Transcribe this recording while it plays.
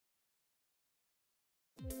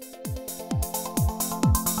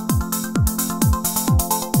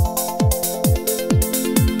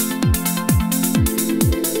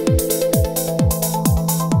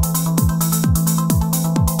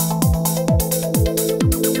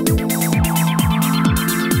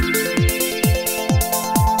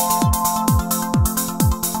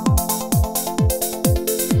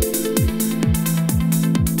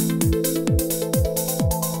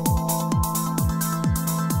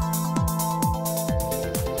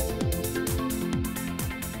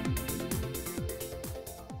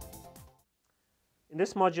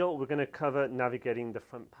this module, we're going to cover navigating the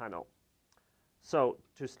front panel. So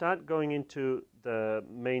to start going into the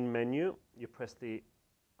main menu, you press the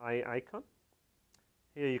eye icon.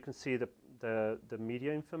 Here you can see the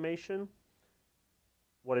media information,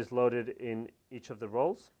 what is loaded in each of the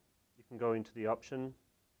roles. You can go into the option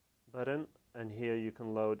button, and here you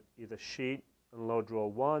can load either sheet and load roll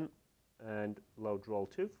 1 and load roll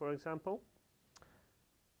 2, for example.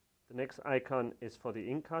 The next icon is for the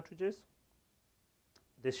ink cartridges.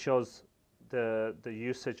 This shows the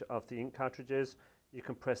usage of the ink cartridges. You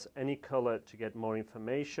can press any color to get more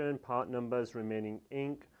information, part numbers, remaining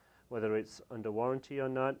ink, whether it's under warranty or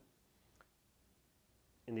not.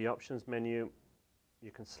 In the options menu,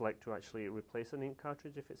 you can select to actually replace an ink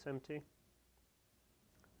cartridge if it's empty.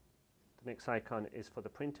 The next icon is for the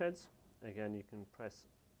printheads. Again, you can press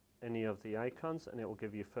any of the icons and it will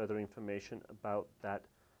give you further information about that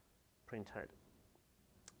printhead.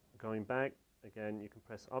 Going back, again, you can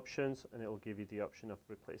press options and it will give you the option of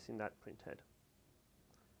replacing that printhead.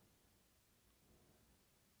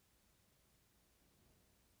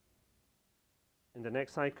 In the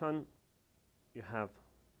next icon, you have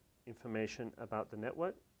information about the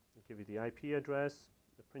network. It'll give you the IP address,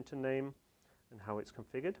 the printer name, and how it's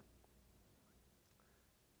configured.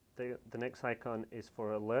 The next icon is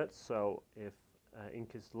for alerts, so if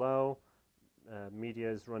ink is low,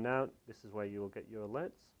 media is run out, this is where you will get your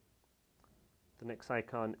alerts. The next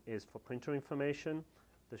icon is for printer information.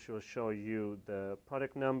 This will show you the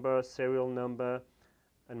product number, serial number,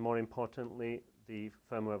 and more importantly, the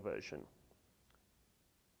firmware version.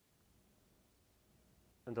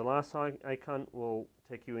 And the last icon will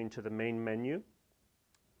take you into the main menu.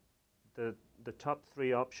 The top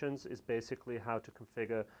three options is basically how to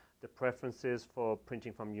configure the preferences for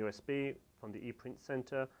printing from USB, from the ePrint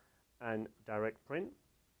Center, and direct print.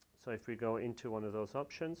 So if we go into one of those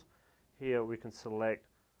options, here we can select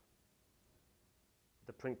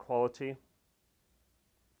the print quality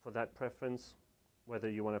for that preference, whether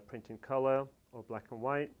you want to print in color or black and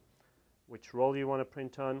white, which roll you want to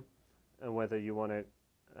print on, and whether you want to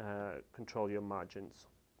control your margins.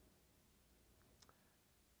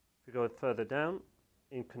 If we go further down,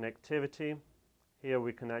 in connectivity, here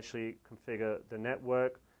we can actually configure the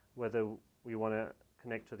network, whether we want to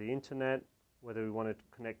connect to the internet, whether we want to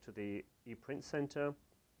connect to the ePrint Center.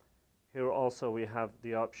 Here also we have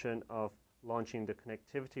the option of launching the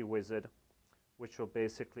connectivity wizard, which will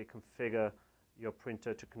basically configure your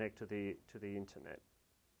printer to connect to the internet.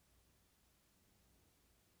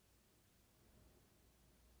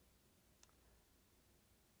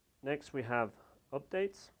 Next we have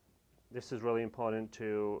updates. This is really important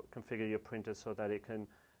to configure your printer so that it can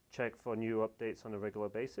check for new updates on a regular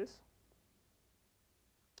basis.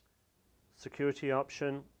 Security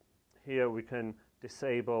option. Here we can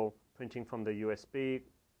disable printing from the USB,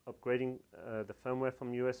 upgrading the firmware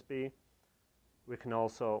from USB. We can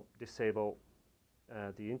also disable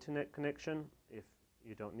the internet connection if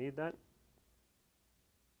you don't need that.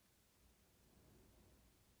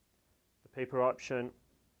 The paper option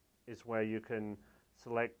is where you can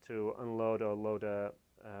select to unload or load a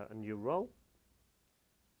new roll.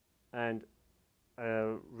 And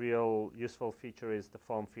a real useful feature is the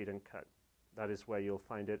form, feed, and cut. That is where you'll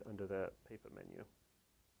find it under the paper menu.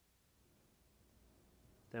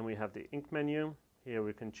 Then we have the ink menu. Here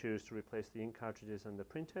we can choose to replace the ink cartridges and the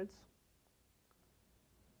printheads.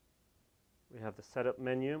 We have the setup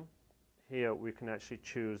menu. Here we can actually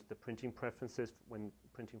choose the printing preferences when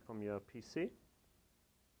printing from your PC.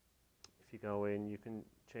 If you go in, you can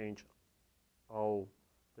change all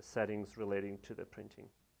the settings relating to the printing.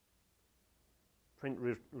 Print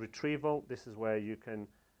retrieval, this is where you can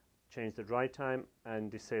change the dry time and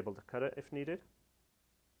disable the cutter if needed.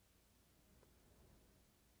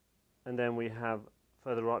 And then we have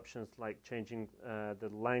further options like changing the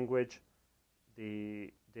language,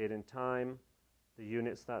 the date and time, the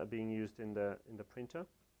units that are being used in the printer.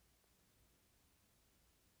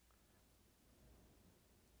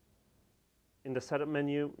 In the setup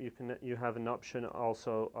menu, you have an option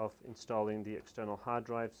also of installing the external hard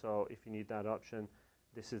drive. So if you need that option,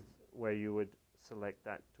 this is where you would select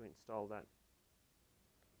that to install that.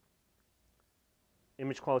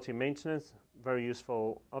 Image quality maintenance, very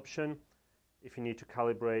useful option. If you need to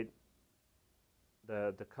calibrate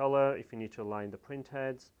the color, if you need to align the print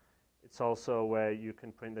heads. It's also where you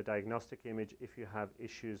can print the diagnostic image if you have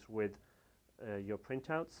issues with your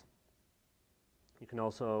printouts. You can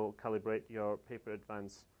also calibrate your paper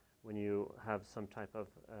advance when you have some type of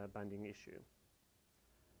banding issue.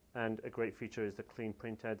 And a great feature is the clean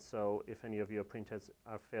printhead, so if any of your printheads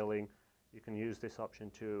are failing, you can use this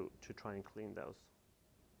option to try and clean those.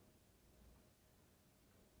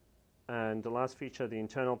 And the last feature, the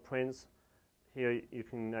internal prints. Here you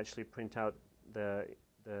can actually print out the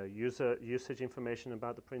usage information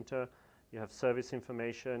about the printer. You have service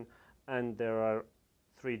information, and there are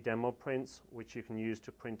 3 demo prints which you can use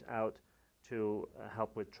to print out to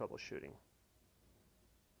help with troubleshooting.